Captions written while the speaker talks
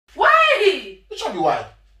be why.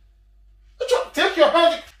 Take your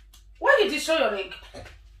hand. Why did you show your ring?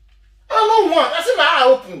 I don't want. I see my eye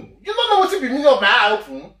open. You don't know what the meaning of my eye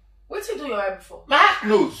open. What did you do your eye before? My eye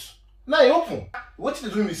closed. Now you open. What did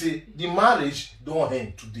you do me say? The marriage don't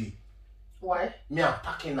end today. Why? Me, I'm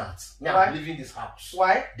packing out. Me, Why? I'm leaving this house.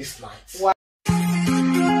 Why? This night. Why?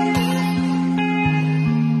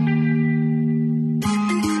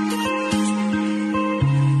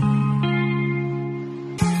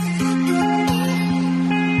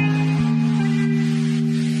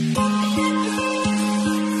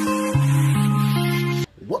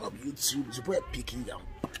 What up, YouTube? It's your boy Picky. I'm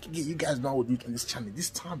back again. You guys know how we do it on this channel. This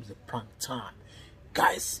time is a prank time.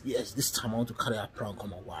 Guys, yes, this time I want to carry out a prank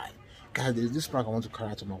on my wife. Guys, there's this prank I want to carry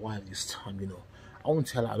out on my wife this time, you know. I won't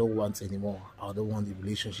tell her I don't want anymore. I don't want the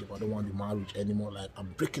relationship. I don't want the marriage anymore. Like,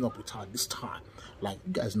 I'm breaking up with her this time. Like,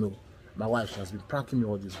 you guys know, my wife, she has been pranking me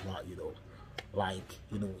all this while, you know. Like,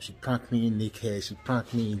 you know, she pranked me naked. She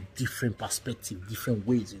pranked me in different perspectives, different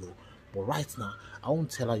ways, you know. But right now, I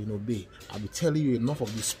won't tell her, you know, babe, I'll be telling you enough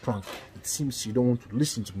of this prank. It seems you don't want to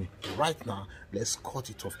listen to me. But right now, let's cut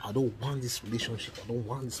it off. I don't want this relationship. I don't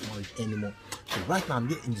want this marriage anymore. So right now, I'm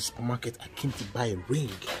here in the supermarket. I came to buy a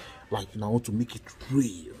ring. Like, you know, I want to make it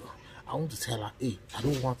real. I want to tell her, hey, I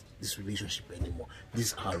don't want this relationship anymore. This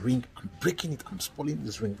is her ring. I'm breaking it. I'm spoiling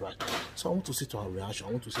this ring right now. So I want to see to her reaction.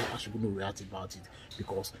 I want to see how she's going to react about it.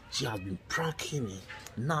 Because she has been pranking me.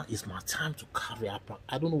 Now it's my time to carry her prank.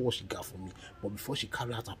 I don't know what she got for me. But before she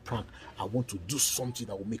carry out her prank, I want to do something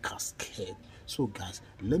that will make her scared. So guys,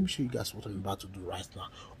 let me show you guys what I'm about to do right now.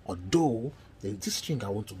 Although, there's this ring I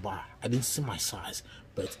want to buy. I didn't see my size.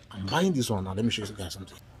 But I'm buying this one now. Let me show you guys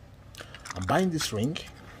something. I'm buying this ring.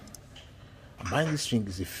 This ring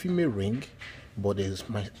is a female ring, but there's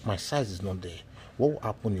my size is not there. What will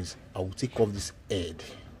happen is I will take off this head,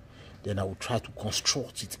 then I will try to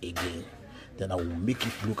construct it again, then I will make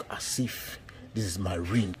it look as if this is my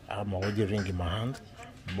ring. I have my wedding ring in my hand,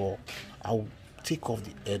 but I will take off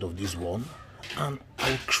the head of this one and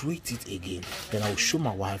I will create it again. Then I will show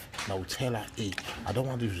my wife and I will tell her, hey, I don't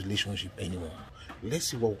want this relationship anymore. Let's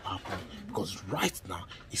see what will happen, because right now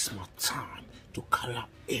it's my time to carry out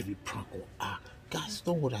every prank on her. Guys,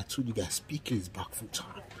 don't worry, I told you guys, speaking is back full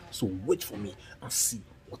time. So wait for me and see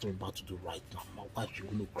what I'm about to do right now. My wife is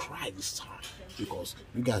going to cry this time because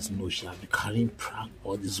you guys know she has been carrying prank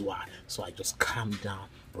all this while. So I just calm down.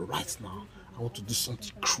 But right now, I want to do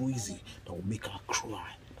something crazy that will make her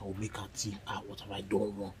cry. I will make her think, what have I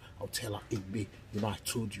done wrong? I'll tell her, hey babe, you know, I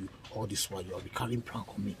told you all this while you'll be carrying prank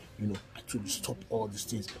on me. You know, I told you stop all these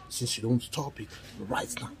things. Since you don't stop it,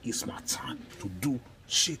 right now it's my time to do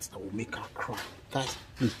shit that will make her cry. Guys,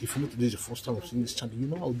 please, if you know today is the first time I've seen this channel, you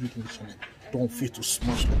know I'll do it in this channel. Don't fail to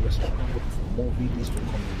smash the rest of for more videos to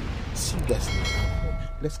come. See you guys later.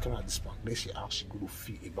 Let's come out this prank. Let's see how she's going to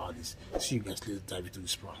feel about this. See you guys. Let's dive into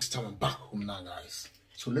this prank. This time I'm back home now, guys.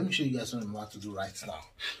 So let me show you guys what I'm about to do right now.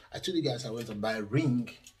 I told you guys I went to buy a ring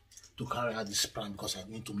to carry out this prank because I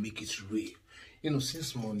need to make it real. You know,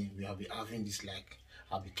 since morning we have been having this, like,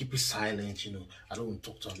 I'll be keeping silent, you know. I don't want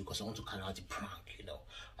to talk to her because I want to carry out the prank, you know.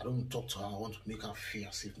 I don't want to talk to her. I want to make her feel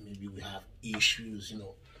as if maybe we have issues, you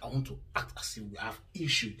know. I want to act as if we have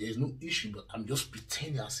issues. There's no issue, but I'm just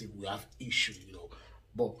pretending as if we have issues, you know.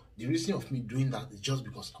 But the reason of me doing that is just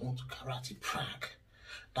because I want to carry out a prank.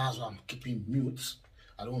 That's why I'm keeping mute.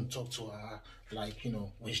 I don't want to talk to her, like, you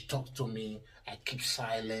know, when she talks to me, I keep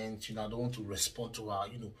silent, you know, I don't want to respond to her,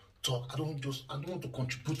 you know, talk. I don't want to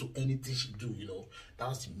contribute to anything she do, you know.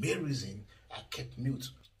 That's the main reason I kept mute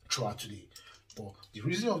throughout today. But the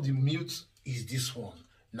reason of the mute is this one.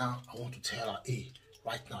 Now, I want to tell her, hey,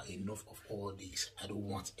 right now, enough of all this. I don't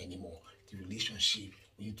want anymore. The relationship,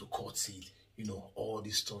 we need to cut it, you know, all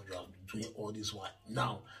this stuff you have been doing all this while.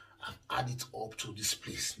 Now, I've added up to this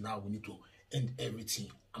place. Now, we need to end everything.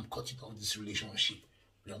 I'm cutting off this relationship.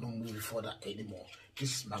 We are not moving further anymore.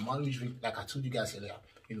 This is my marriage ring. Like I told you guys earlier,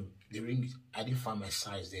 you know, the ring, I didn't find my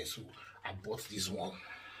size there, so I bought this one.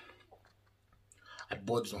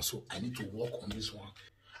 So I need to work on this one.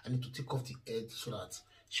 I need to take off the head so that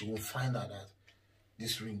she won't find out that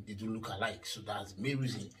this ring, they don't look alike. So that's the main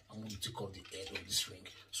reason I'm going to take off the head of this ring.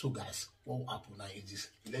 So guys, what will happen now is this.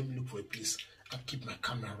 Let me look for a place and keep my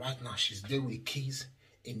camera. Right now, she's there with the keys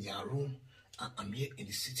in their room, and I'm here in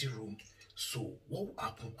the sitting room. So what will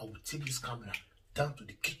happen? I will take this camera down to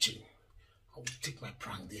the kitchen. I will take my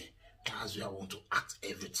prank there. That's where I want to act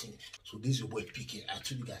everything. So this is your boy PK. I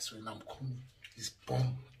told you guys when I'm coming, it's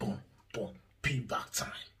boom, payback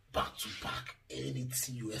time. Back to back.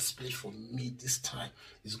 Anything you expect from me this time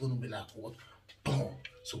is going to be like what? Boom.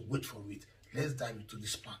 So wait for it. Let's dive into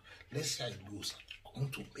this plan. Let's see how it goes. I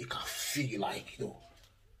want to make her feel like, you know,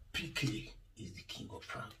 PK is the king of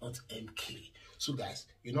prank, not MK. So guys,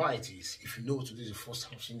 you know how it is. If you know today is the first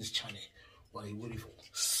time seeing this channel, while you're waiting for,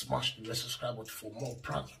 smash the red subscribe button for more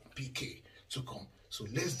pranks from PK to come. So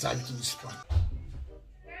let's dive into this prank.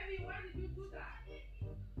 Baby, why did you do that?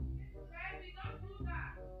 Baby, don't do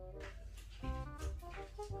that.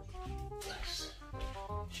 Guys,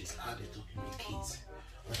 she's hardly talking with kids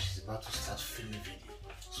when she's about to start filming video.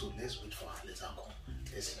 So let's wait for her. Let her come.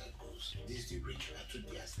 Let's see how it goes. This is the ring. I told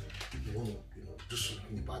you guys, you want to, do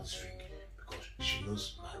something about this ring because she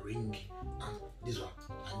knows my ring and this one.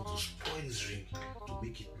 I need to spoil this ring to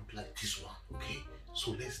make it look like this one. Okay?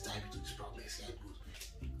 So let's dive into this problem. Let's see how it goes.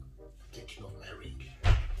 Taking off my ring.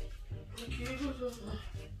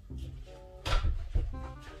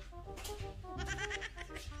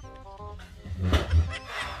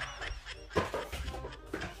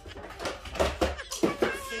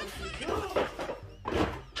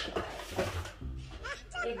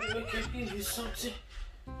 Maybe we can give you something.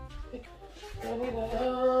 You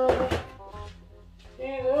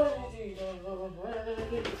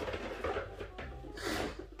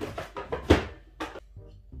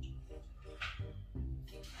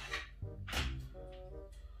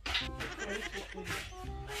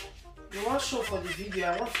want show for the video? I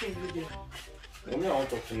want film video. I want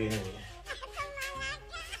to talk to you anyway.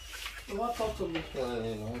 You want to talk to me? I want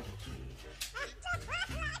to talk to you.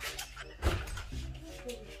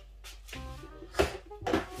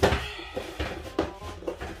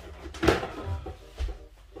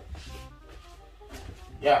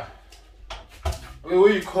 Yeah. Wait,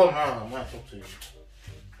 where you come now? I want to talk to you.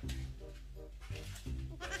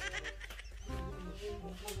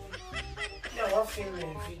 Yeah, I want to film a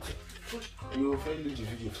video. You will film the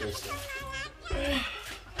video first.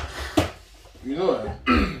 You know,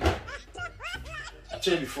 I told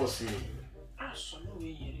you before, see. Ah, so no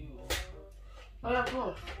way you. Oh yeah, go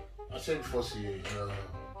on. I said before, see,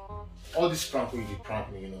 all this prank when you did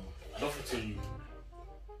prank me, I don't have to tell you,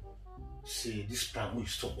 say this prank, we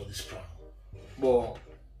stop all this prank. But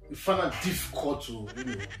you find it difficult to,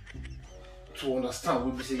 to understand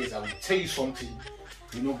when we say yes, I will tell you something,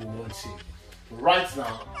 you know, but won't say. But right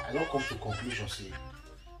now, I don't come to conclusion, say,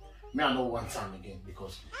 me I know one time again,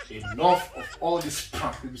 because enough of all this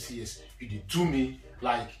prank people say yes, you did do me,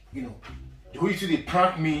 like, the way you did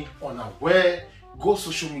prank me unaware, go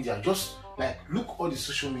social media, just like look all the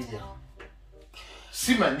social media,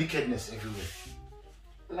 see my nakedness everywhere.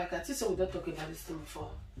 Like I think so we don't talk about this thing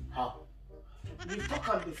before. How? We've talked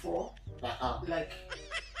about before. Like how? Like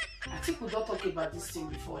I think we don't talk about this thing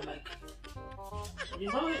before. Like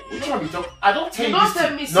which one we talk? I don't tell you. You don't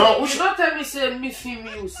tell me. Say, no, you don't tell me. Say me film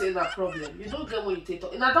you say that problem. You don't get when you take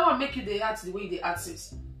talk. And I don't want to make you the act the way they act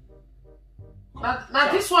is. Now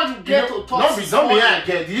this one you get to talk. Not me. I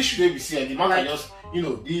get the issue they be seeing. The man like, just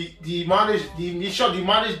the marriage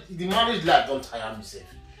life don't tire me. Safe.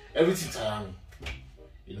 Everything tire me.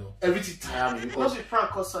 Everything tire me because. Not be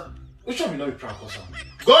prank person. Which one be not be prank person?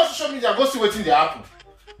 Go social media. Go see wetin dey happen.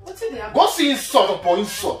 Wetin dey happen? Go see insult upon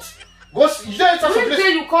insult. Go see. You don't enter some place. Which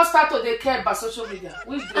day you come start to dey care about social media?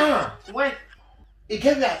 Which day? When? It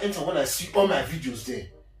get me I enter when I see all my videos there,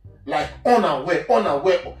 like unaware.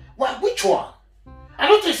 Why? Which one? I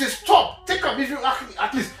don't think say stop. Take a video.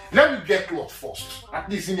 At least let me get cloth first. At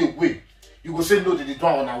least in a way, you go say no. They do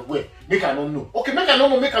unaware. Make I don't know. Okay, make I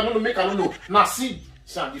don't know. Now see.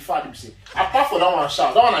 The father be say, apart from that one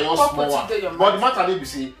shout, that one I just small one. But the matter they be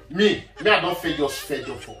say, me I don't just fed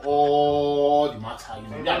up for all the matter.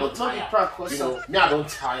 Me I don't tire. Me I don't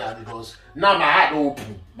tire because now my eye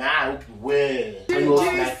open. My eye open well. My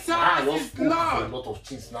eye just open for a lot of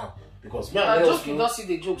things now. Because me I just you don't see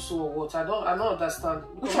the joke so what? I don't understand.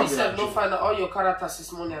 Because you said don't find out all your characters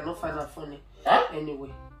this morning. I don't find that funny. Huh?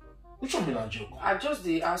 Anyway. Which one be that joke? I just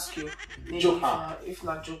they ask you. Maybe joke if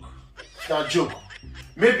not joke. That joke.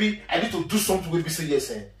 Maybe I need to do something with say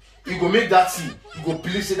yes, you go make that thing, you go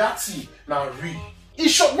believe say that thing now real.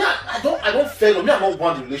 It's short. Now I don't fail. Me I don't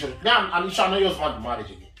want the relationship. Now I'm sure I don't just want the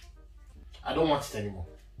marriage again. I don't want it anymore.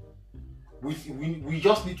 We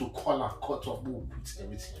just need to call and cut off with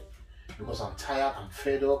everything. Because I'm tired, I'm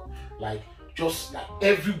fed up, like just like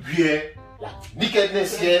everywhere, like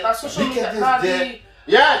nakedness here, nakedness there.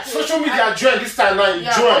 Yeah, social media join this time now.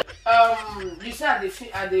 Join. You say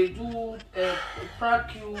they do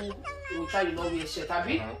prank you without you not wear shirt,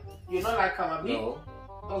 abi? You not like am, abi? No.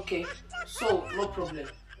 Okay, so no problem.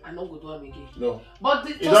 I no go do am again. No. But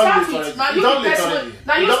to start with, now you person,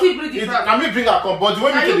 now you still bring the prank. Now me bring her come, but the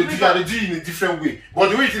way they do it in a different way. But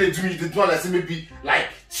the way they do me, they do like say maybe like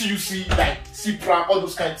see you see like see prank all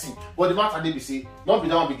those kind of things. But the matter they be say, not be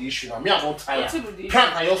that one be the issue now. Me I don't tire.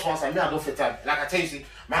 Prank I just once and me I don't fit time. Like I tell you say,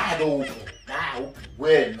 my eye don't open. My eye open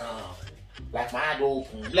well now. Like my eye don't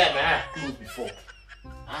open. Like my eye closed before.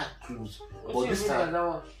 My eye closed. But this time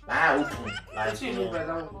my eye open. Like you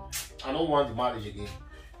know, I don't want the marriage again.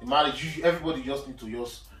 The marriage, everybody just need to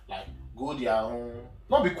just like go their own.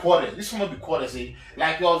 Not be quarrel. This will not be quarrel. Say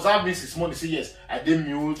like you observe me this morning. Say yes, I did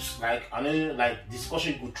mute. Like and then like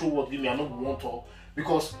discussion go through what give me. I don't want to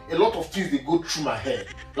because a lot of things they go through my head.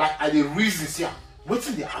 Like I the reasons here.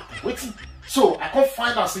 Waiting they happen. Waiting. So I can't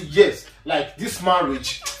find out. Say yes. Like this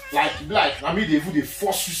marriage. Like I mean they even they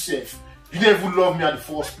force yourself. You didn't even love me at the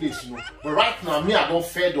first place, you know. But right now, me I don't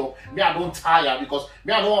fed up. Me I don't tire because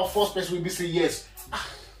me I don't want first person will be say yes.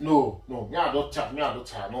 No, me I don't tire. Me I don't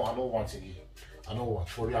tire. No, I don't want again. I don't want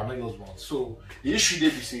for real. I don't just want. So the issue they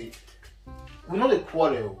be say we know the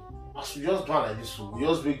quarrel. As we just do like this, so we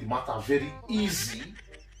just make the matter very easy,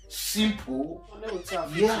 simple.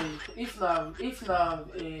 Yeah. If now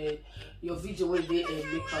your video where they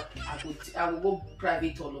make up, I will go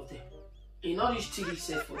private all of them. In all these 3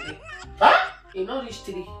 set for them. Huh? In all these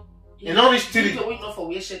 3. In all these 3. You wait not for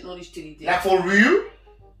wear shirt, not these 3 there. Like for real?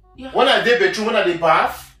 Yeah. When I did bedroom, when I did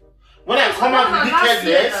bath, when I come out with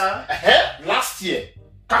nakedness, last year.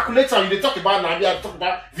 Calculator, you they talk about now, I talk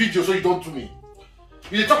about video, so you don't do me.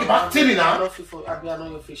 You they talk about TV now. I know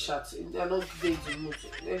your face shut. I know they in the mood.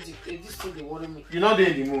 This thing they worry me. You're not there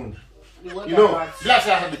in the mood. You know, last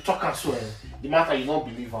year I had the talk and so the matter you don't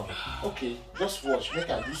believe on. Okay, just watch. Make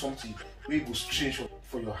I do something where you go strange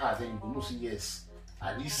for your heart, then you go know say yes.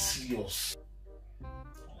 Are these serious?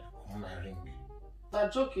 Come on, ring me.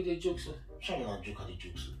 That joke you the joke, sir. Show me that joke at the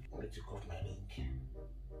joke, sir. I'm going to take off my ring.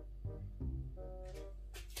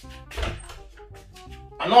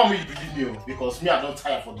 I know how you believe me because me I don't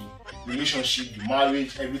tire for the relationship, the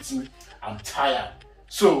marriage, everything. I'm tired.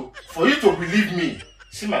 So for you to believe me,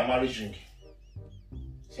 see my marriage ring.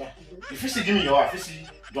 See, if you see give me your if you see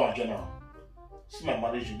do again now. See my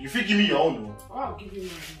marriage ring. If you give me your own, no. I'll give you my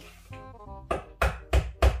ring.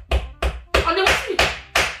 And then what you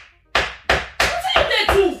they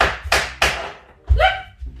do?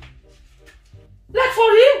 Like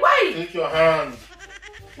for real? Why? Take your hand.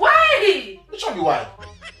 Why? Which one be why?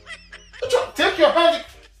 Which one? Take your hand.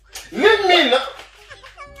 Leave me now.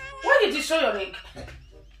 Why did you show your ring?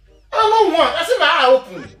 I don't want. I see my eye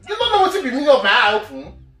open. You don't know what to be meaning of my eye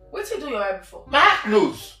open. What did you do your eye before? My eye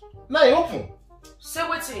closed. Now you open. Say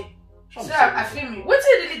what thing? Say I feel me. What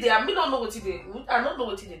did they do? I don't know what they do. I don't know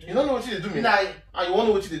what they do. You don't know what they do me? Nah. And you want to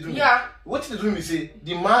know what they do me? Yeah. What they do me say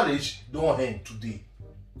the marriage don't end today.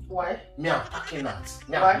 Why? Me I'm packing out.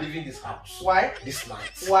 Me Why? I'm leaving this house. Why? This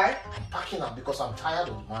night. Why? I'm packing out because I'm tired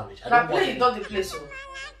of the marriage. Now play not the play so.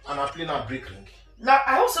 And I'm playing a break ring. Now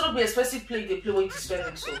I hope say not be expensive play they play with this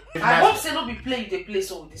ring so. I hope say not be play they play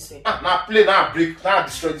so with this thing. Now play now I break now I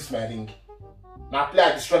destroy this my ring. Now play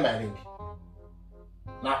I destroy my ring.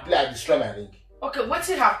 Now play I destroy my ring. Okay, what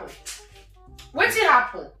did happen? What did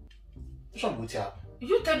happen? Which one will happen?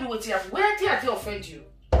 You tell me what did happen. Where did I offend you?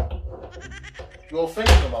 You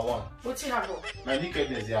offended number one. What did happen? My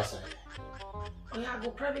nakedness is outside. Oh yeah,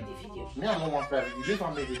 go private the video. Me I don't want private. The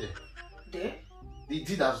leave made it there. There? The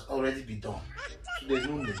deed has already been done. So there's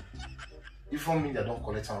no need. If from me they don't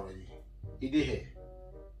collect it already. It is here.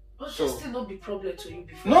 But so, this still not be problem to you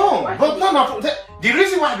before. No, but no. The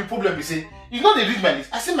reason why I be problem is say you know they read my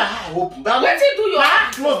list. I see my eye open. But when did you do your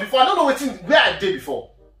eye closed before? I don't know where I did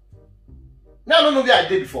before. Me I don't know where I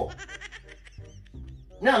did before.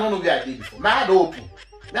 Me I don't know where I did before. My eye don't open.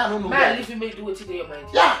 Me I don't know. Man, if you make do what in your mind.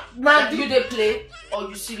 Yeah, man. Like you they play or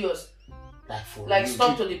you serious? Like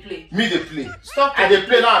stop to the play. Me they play. Stop to the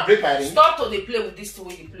play now I break my ring. Stop to the play with this thing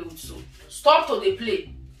when you play with so. Stop to the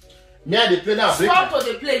play. Me and the play now break. Stop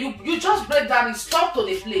to the play. You just break down and stop to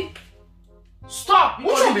the play. Stop.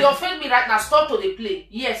 Because you offend me right now. Stop to the play.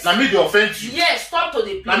 Yes. Now me they offend you. Yes, stop to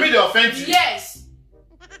the play. Now me they offend you. Yes.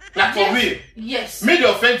 Like for real. Yes. Me they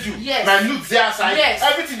offend you. Yes. My nude there outside. Yes.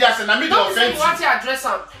 Everything there outside. Now me they offend you. You want to address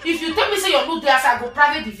them. If you tell me say your nude there outside, I go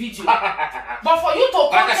private the video. But for you to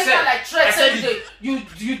come take that like threat, say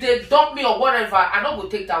you they dump me or whatever, I don't go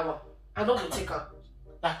take that one. I don't go take her.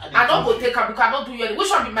 I don't go take her because I don't do you anything. Which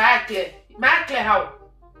one be my eye clear? My eye clear how?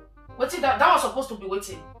 Waiting that was supposed to be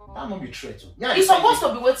waiting. That not be threat. It's supposed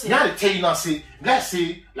to be waiting. Now they tell you now say, let's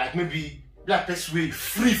say like maybe black person way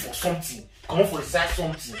free for something. Come on for decide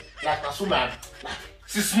something. Like that's so man. Like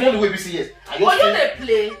since morning we say yes. But you they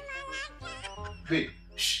play. Wait,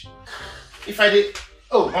 shh. If I did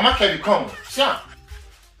Mama Kevin come. Sure.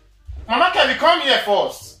 Mama Kevin come here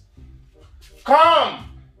first. Come.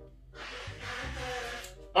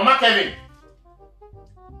 Mama Kevin.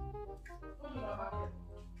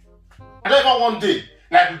 I don't even one day,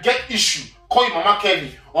 like we get issue, call you Mama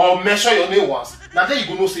Kevin or mention your name once. Now then you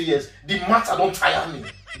go no say yes. The matter don't tire me.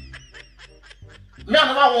 Me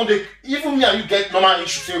another one day, even me and you get normal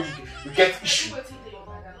issue, say we get issue.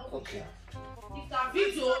 Okay. If that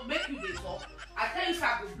video make you dey talk, I tell you say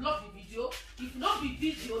I go block the video. If not be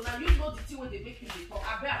video, now you know the thing when they make you dey talk.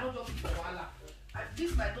 I bet I don't just be for wahala.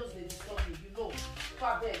 This my nose dey disturb me, you know. So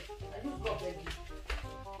I beg, I use God beg you.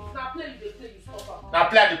 If na play you dey play, you stop am. Now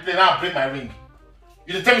play at the play, now I break my ring.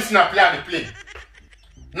 You dey tell me say na play at the play.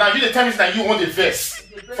 Now you dey tell me say you want the verse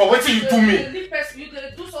for wetin you do me. You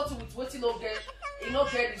dey do something with wetin no get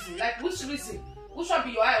reason. Like which reason? Which one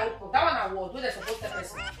be your eye open? That one na word wey they suppose tell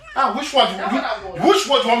person. Ah, which one? Which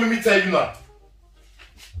one do you want me to tell you now?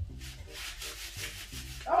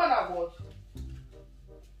 That one na word.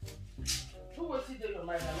 Do wetin dey your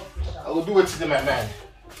mind, I no fit shout. I will do wetin dey my mind.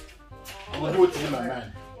 I will do wetin dey my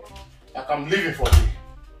mind. Like I'm leaving for you.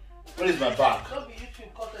 Where is my bag? Don't be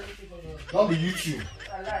YouTube cut anything for you. Don't be YouTube.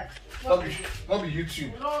 I lie. Don't be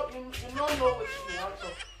YouTube. You don't know wetin you want to.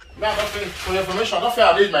 Me, I don't feel, for your information, I don't feel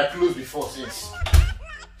I arranged my clothes before since.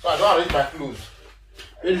 So I don't arrange my clothes.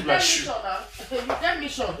 Where is my shoe? You get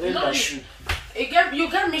mission. Where is my shoe? You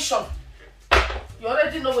get mission. You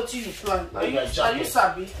already know what you plan. Are you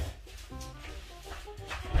sabi?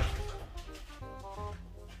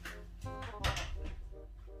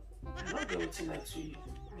 I don't get wetin I to you.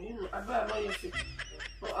 You know, I bet I know you feel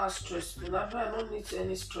no ask stress. I bet I don't need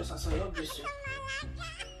any stress as I help this.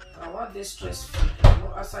 I want this stress free. You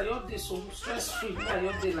know, as I help this, so stress free. I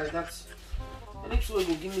help day like that. Anything will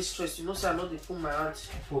give me stress. You know, say I know they put my hand.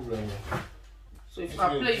 No problem. So if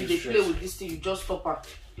I play, they play with this thing. You just stop her.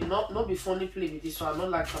 You know, not be funny play with this, so I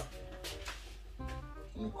don't like her.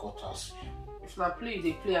 If I play,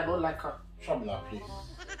 they play. I don't like her. Shut up, please.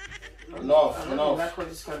 Enough. I don't like all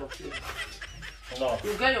this kind of play. Enough.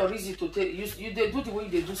 You get your reason to take. You they do the way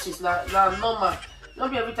they do things. Now normal. Not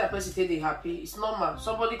be every time person say they happy. It's normal.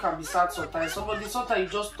 Somebody can be sad sometimes. Sometimes you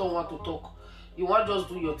just don't want to talk. You want to just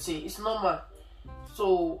do your thing. It's normal.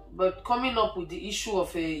 So, but coming up with the issue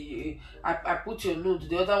of I put your nude,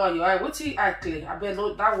 the other one your eye. What's the eye clear? I bet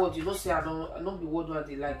no that word you know say I don't be word what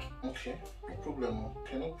they like. Okay, no problem.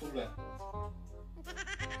 Okay, no problem.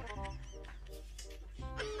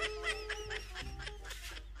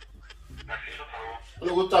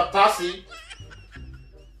 Hello, good talk, Tassi.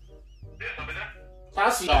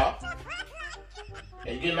 Tassi, ja.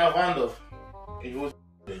 Ik ga naar Wandorf. Ik wil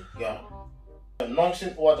ja.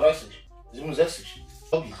 19:30 Uhr. 67.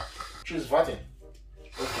 Okay. Choose warten.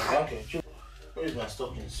 Okay, danke. Where is my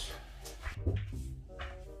stockings?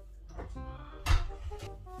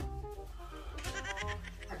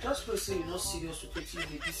 I just feel say you're not serious with what you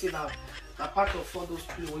did. You say that part of all those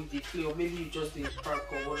play when they play, or maybe you just did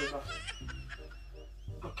prank or whatever.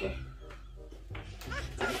 Okay.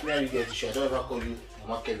 If me and you get this shit, I don't ever call you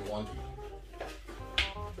Mama Kevin one day.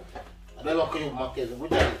 I don't ever call you Mama Kevin.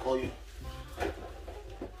 Which I call you?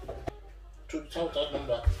 To tell that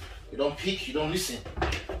number. You don't pick, you don't listen.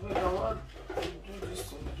 Wait, I want to do this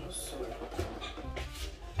thing just so.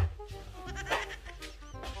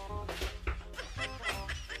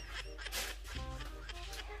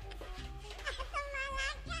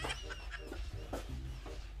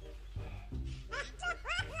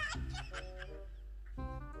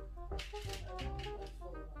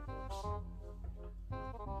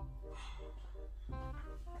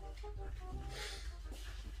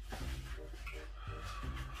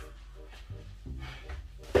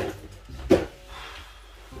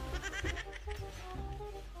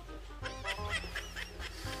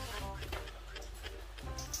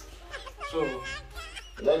 So,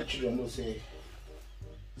 let the children know say,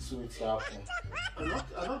 see what happened.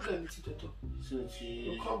 I don't get anything to talk. See what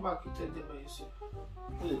you come back, you tell them by yourself.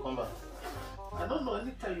 Who will come back? I don't know,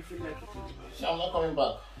 anytime you feel like it, tell them by yourself. See, I'm not coming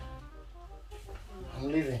back. I'm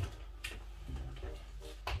leaving.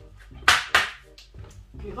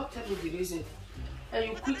 You not tell me the reason. And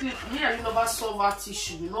you quickly, me and you never solve that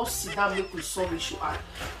issue. You not sit down, make we solve issue, and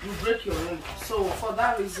you break your leg. So, for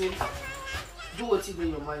that reason, do what's in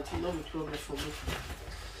your mind. You know, be problem for me.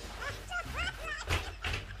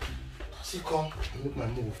 See, come, make my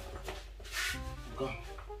move. Go.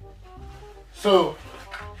 So,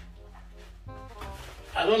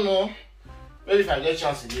 I don't know. Maybe if I get a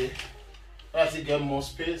chance today, when I still get more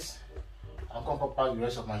space, I'll come pack the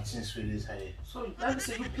rest of my things for this here. So, let me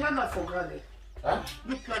say, you plan that for granted. Huh?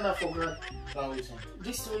 You plan that for granted.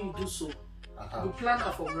 This way you do so. You plan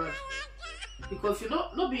that for granted. Because if you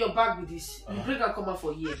not be your bag with this, you bring and come out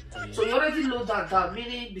for here. So you already load that down,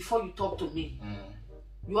 meaning before you talk to me.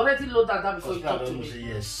 You already load that down before you talk to me. Say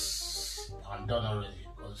yes, I'm done already.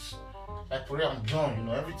 Because like for real, I'm done. You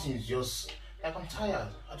know, everything is just like I'm tired.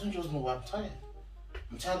 I don't just know why I'm tired.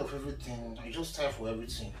 I'm tired of everything. I'm just tired for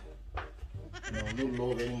everything. You know, no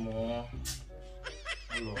love anymore.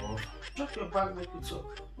 No love. Drop your bag, make we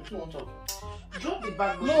talk. What do you want to talk? Drop the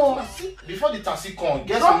bag, make No, we talk. before the taxi come,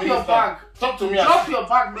 drop your bag. Talk to me. Drop your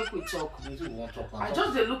bag, make we talk. What do you want to talk? I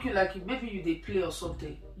just they look you like maybe you they play or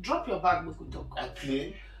something. Drop your bag, make we talk. I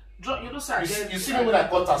play. Drop, you know, sir. You see me when I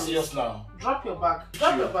got serious now. Drop your bag.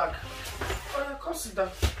 Drop your bag. Oh, yeah, come sit down.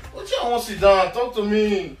 What do you want to sit down? Talk to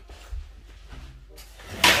me.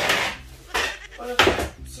 Oh, yeah,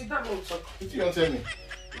 sit down, make we talk. What do you want to tell me?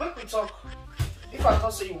 Make we talk. If I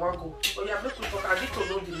don't say you want to go, oh yeah, make we talk. I need to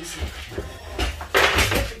know the reason.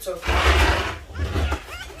 Make we talk.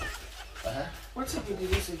 What's it be the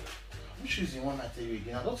reason? Which is the one I tell you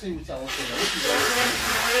again? I don't tell you what I want to tell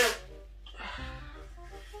you.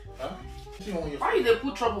 Huh? Why you they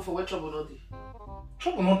put trouble for where trouble not there?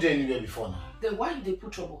 Trouble not there anywhere before now. Then why you they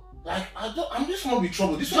put trouble? Like I'm just not with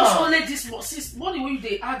trouble. This just one. only this since money way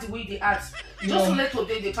they add the way they add. Just only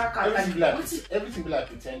today they pack out. Everything be like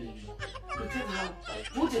pretending, you know. Pretend how? Like,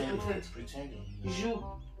 who they pretend? Pretending. You.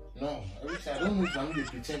 No, everything I don't know if I'm they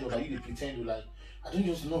pretend or like you they pretend or like I don't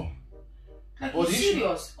just know. Like you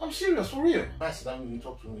serious? I'm serious for real. I sit down when you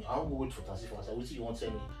talk to me. I'll go wait for taxi for myself. What do you want to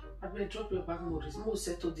tell me? I better drop your bag more. More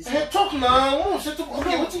settle this. Hey, talk now. More settle.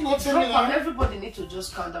 Okay, what do you want to tell me now? Everybody need to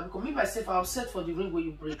just calm down because me myself I'm upset for the ring where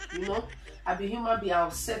you break. You know, I be human being. I'm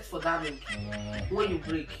upset for that ring when you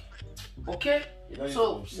break. Okay,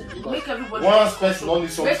 so make everybody once person only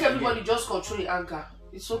something. Make everybody just control your anger.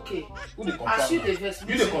 It's okay. Who the control? As you the best.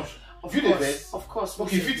 You the control. You the best. Of course.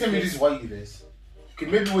 Okay, if you tell me this is why you the best. Okay,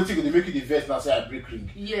 maybe what you gonna make you the vest now say I break ring.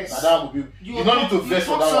 Yes. Now that would be you don't need to vest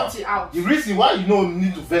for that one. Out. The reason why you don't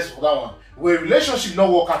need to vest for that one, when relationship not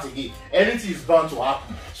work out again, anything is bound to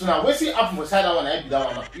happen. So now when see happen for side that one, I be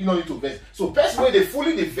that one, you don't need to vest. So person when they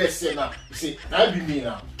fully the vest say now, you say, I be me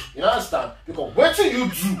now. You understand? Because what do you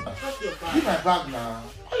do? Leave my bag now.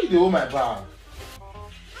 Why you dey hold my bag?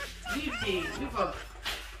 Leave her.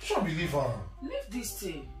 Sure believe her. Leave this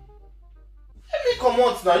thing. Let me come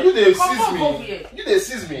out now. You dey seize me. Here. You dey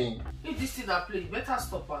seize me. If this thing I play, you better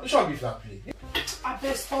stop her. You sure be that play? I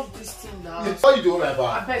beg stop this thing now. Why you dey hold my bag?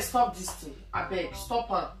 I beg stop this thing. I beg stop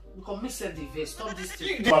her. Because me said the verse. Stop this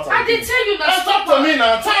thing. I did tell you now. Stop to me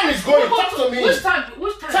now. Time is going. Talk to me. Which time?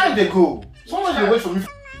 Which time? Time they go. Somebody dey wait for me.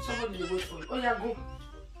 Somebody dey wait for you. Oh yeah, go.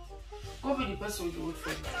 Go meet the person wey dey wait for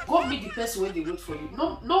you. Go meet the person wey dey wait for you.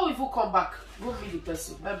 No even come back. Go meet the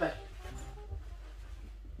person. Bye bye.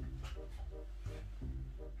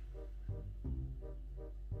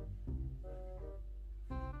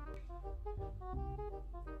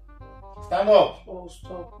 Stand up. Oh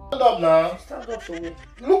stop. Stand up now. Stand up for me.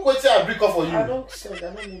 Look what I break up for you. I don't sell. I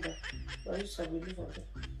don't need that. I used to believe on that.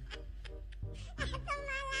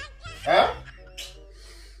 Huh?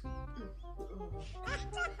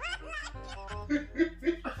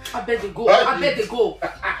 I bet they go. I bet they go.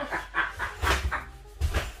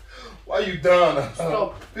 Why you done?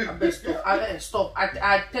 Stop. I bet stop. Stop.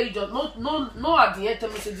 I tell you just no at the end tell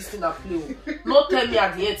me say this thing I play. No tell me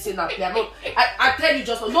at the end say I play. I tell you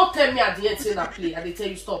just no tell me at the end say I play. And they tell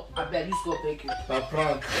you stop. I bet you go beg you. Na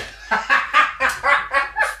prank.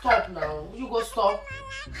 Stop now. You go stop.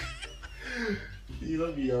 You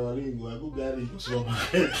don't be our ring. I go get it. So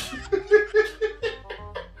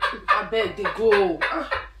I bet they go.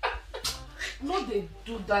 No, they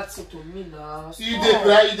do that to me now. Stop. You dey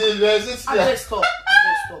cry, you dey vex. I bet stop. I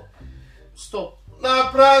bet stop. Stop.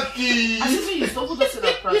 Na pranky. I see you stop. Who does say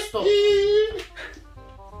na prank? Stop.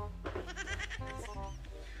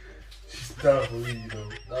 She's down for me, you know.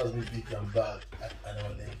 That was me big and bad. I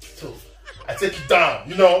never let it. So I take it down,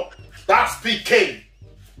 you know. That's PK.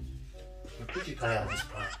 Put your carry out this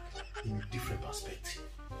prank in a different perspective.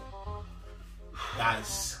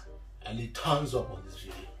 Guys, I need thumbs up on this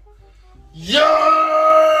video. Yo!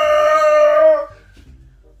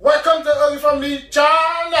 Welcome to Early Family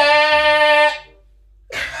Channel!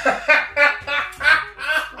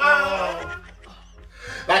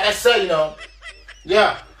 Like I said, you know,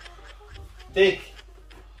 yeah. Take.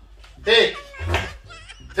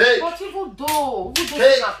 But even though, who does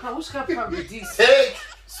that prank? Which kind of prank is this? Take.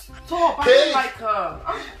 Stop, I don't like her.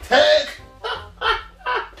 Take.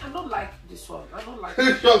 I don't like this one. I don't like her.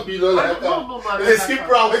 You don't like her? No, I don't They like skip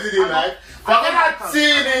her. around, what did they like? Forget that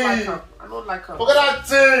thing. I don't like her. Forget that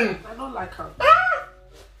thing. I don't like her.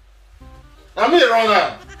 I'm in the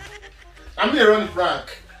runner. I'm in the running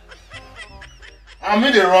prank. I'm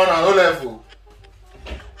in the runner, no level.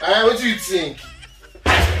 What do you think?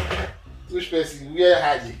 Which person? Where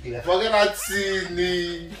had you? Forget that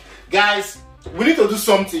thing. Guys, we need to do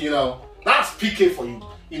something, you know. That's PK for you.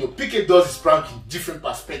 You know, PK does his prank in different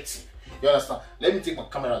perspectives. You understand? Let me take my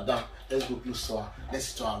camera down. Let's go close to her. Let's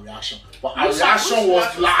see our reaction. But our reaction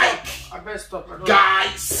was like, I better stop.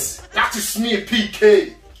 guys, that is me,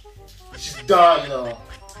 PK. She's done, you know.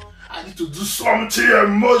 I need to do something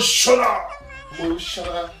emotional.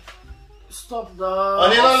 Stop now.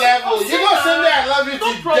 On another level. You gonna say me I love you to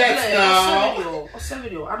death now.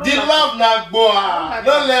 The love na boy.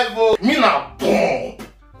 No level. Me na bomb.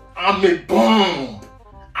 I'm a bomb.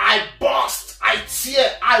 I bust. I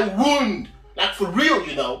tear. I wound. Like for real,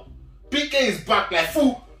 you know. PK is back like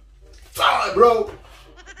full. Sorry, bro.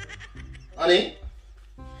 Honey.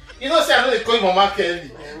 You know, say I know they call you Mama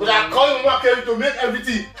Kelly, but I call you Mama Kelly to make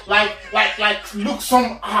everything like look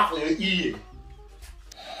somehow for your ear.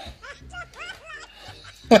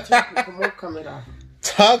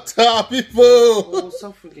 Talk to our people. Oh,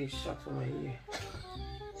 something shut for my ear.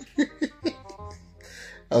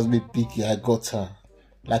 That was me, PK. I got her.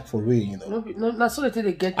 Like for real, you know. No, that's what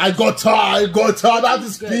they get. I got her. That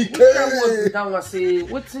is PK. That one say,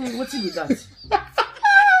 what's with that?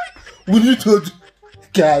 We need to do,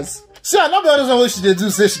 guys. See, I know the other what she did do.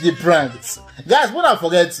 Say she did pranks. Guys, what I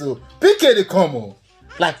forget to PK they come on.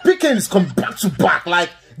 Like PK is come back to back. Like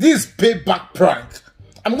this payback prank.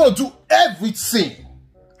 I'm gonna do everything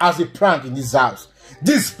as a prank in this house.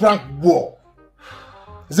 This prank war.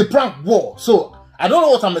 It's a prank war. So I don't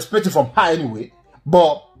know what I'm expecting from her anyway.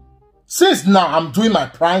 But since now I'm doing my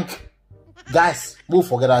prank, guys, we'll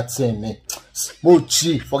forget that thing.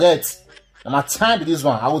 Forget. And my time with this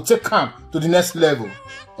one, I will take Cam to the next level.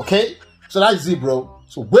 Okay? So that's it, bro.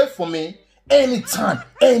 So wait for me. Anytime,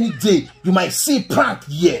 any day, you might see prank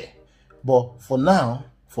here. But for now,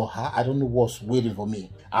 for her, I don't know what's waiting for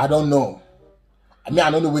me. I don't know. I mean, I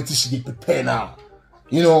don't know what she did prepare now.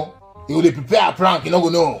 You know, you will prepare a prank, you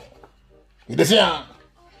don't know. You see,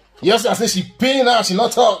 yes, I say she paying now, she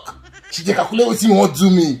not talk. She take calculate what you want to do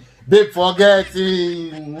me. Babe, forget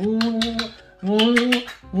it.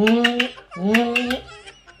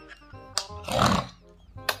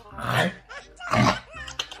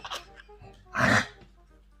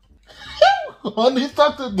 Honey,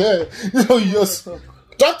 talk to them. You know, you just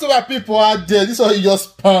talk to my people out there. This is how you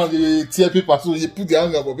just pound, you tear paper, so you put the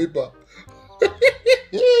anger for paper.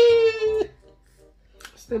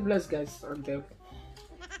 Stay blessed, guys, and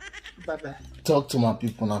bye-bye. Talk to my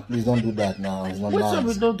people now, please don't do that now. It's not What nice.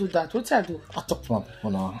 we don't do that? What I do? I talk to my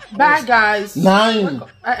people now. Bye, guys. 9.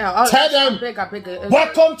 Tell them.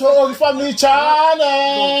 Welcome to Old Family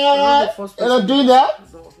Channel. You're not doing that?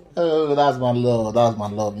 Oh, that's my love. That's my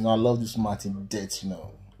love. You know, I love this woman to death. You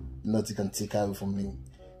know, nothing can take her away from me.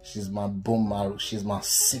 She's my bone marrow. She's my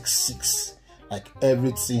 6'6". Like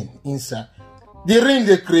everything inside. The ring,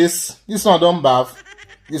 the Chris. This one don't bath.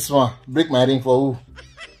 This one break my ring for who?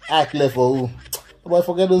 I clear for who? But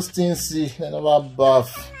forget those things. See, I never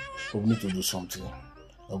bath. But we need to do something.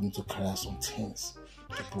 We need to carry out some things.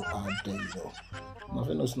 People out there, you know.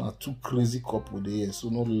 Nothing else not too crazy couple there, so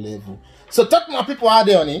no level. So talk to my people out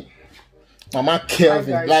there, honey. Mama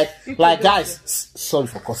Kelvin, like guys, sorry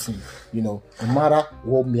for cussing. You know, no matter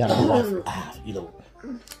what me and my wife have, you know,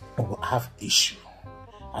 I will have issue.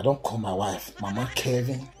 I don't call my wife Mama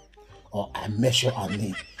Kelvin or I measure her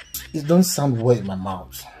name. It don't sound well in my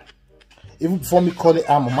mouth. Even before me calling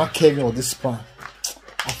her Mama Kelvin or this prank,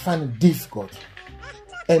 I find it difficult.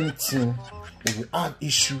 Anything when we have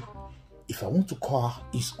issue, if I want to call her,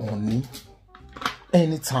 it's on me.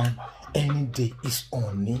 Anytime, any day, it's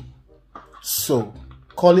on me. So,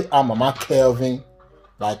 calling her Mama Kelvin,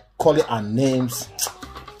 like calling her names,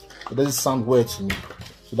 it doesn't sound weird to me.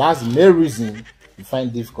 So that's the main reason you find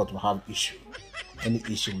it difficult to have issue. Any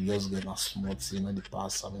issue, we just get a small thing in the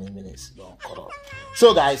past 7 minutes. Don't cut off.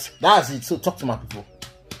 So, guys, that's it. So, talk to my people.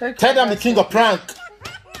 Tell them the king of prank.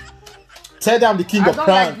 Tell them the king of prank.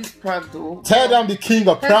 I don't like this prank though. Tell them the king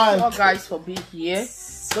of prank. Thank you all guys for being here.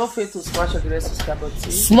 Don't forget to smash on the red subscribe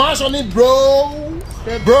button. Smash on it, bro.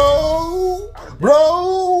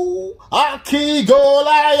 Bro. Aki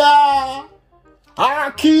Golaya.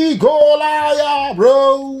 Aki Golaya,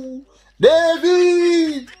 bro.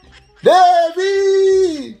 David.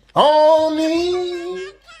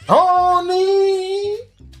 Honey.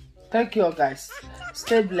 Thank you all guys.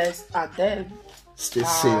 Stay blessed and then stay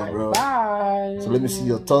safe, bro. Bye. So let me see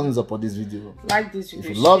your thumbs up on this video. Like this video.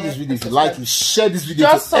 If you love this video, if you like it, share this video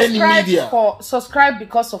just to any media. Subscribe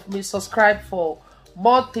because of me. Subscribe for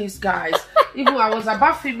more things, guys. Even I was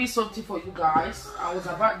about filming something for you guys. I was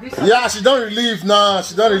about this. Yeah, she don't relieve now.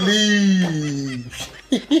 She don't relieve.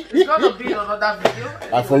 It's gonna be another video.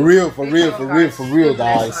 Anyway, for real,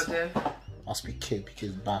 guys. I'll speak PK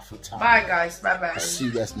is bad for time. Bye, guys. Bye, bye. I'll see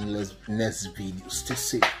you guys in the next video. Stay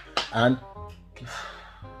safe and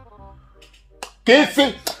kiss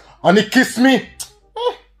me. Honey, kiss me.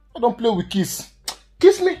 I don't play with kiss.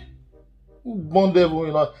 Kiss me. Born devil,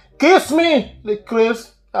 you know. Kiss me. The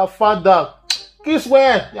Chris, your father. Kiss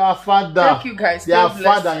where? Your father. Thank you, guys. Your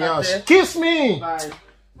father, yes. Kiss me. Bye.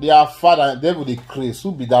 Their father, devil, the Chris.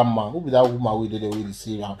 Who be that man? Who be that woman with the way they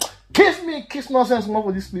see around? Kiss me. Kiss nonsense more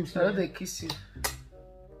for these clips. I know they kiss you.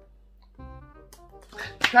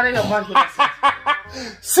 Carry your bag.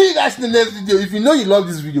 See you guys in the next video. If you know you love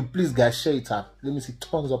this video, please guys share it out. Let me see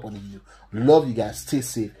thumbs up on the video. Love you guys. Stay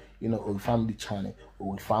safe. You know, Owe Family channel,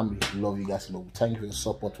 Owe Family, love you guys. Thank you for your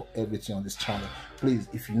support for everything on this channel. Please,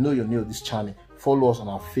 if you know you're new to this channel, follow us on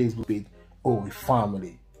our Facebook page, Owe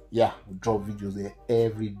Family. Yeah, we drop videos there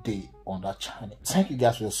every day on that channel. Thank you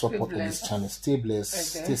guys for your support on this channel. Stay blessed,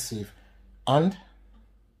 stay safe, and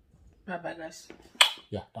bye bye, guys.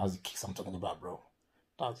 Yeah, that's the case I'm talking about, bro.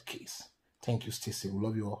 That's the case. Thank you, stay safe. We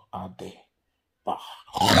love you all out there.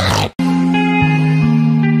 Bye.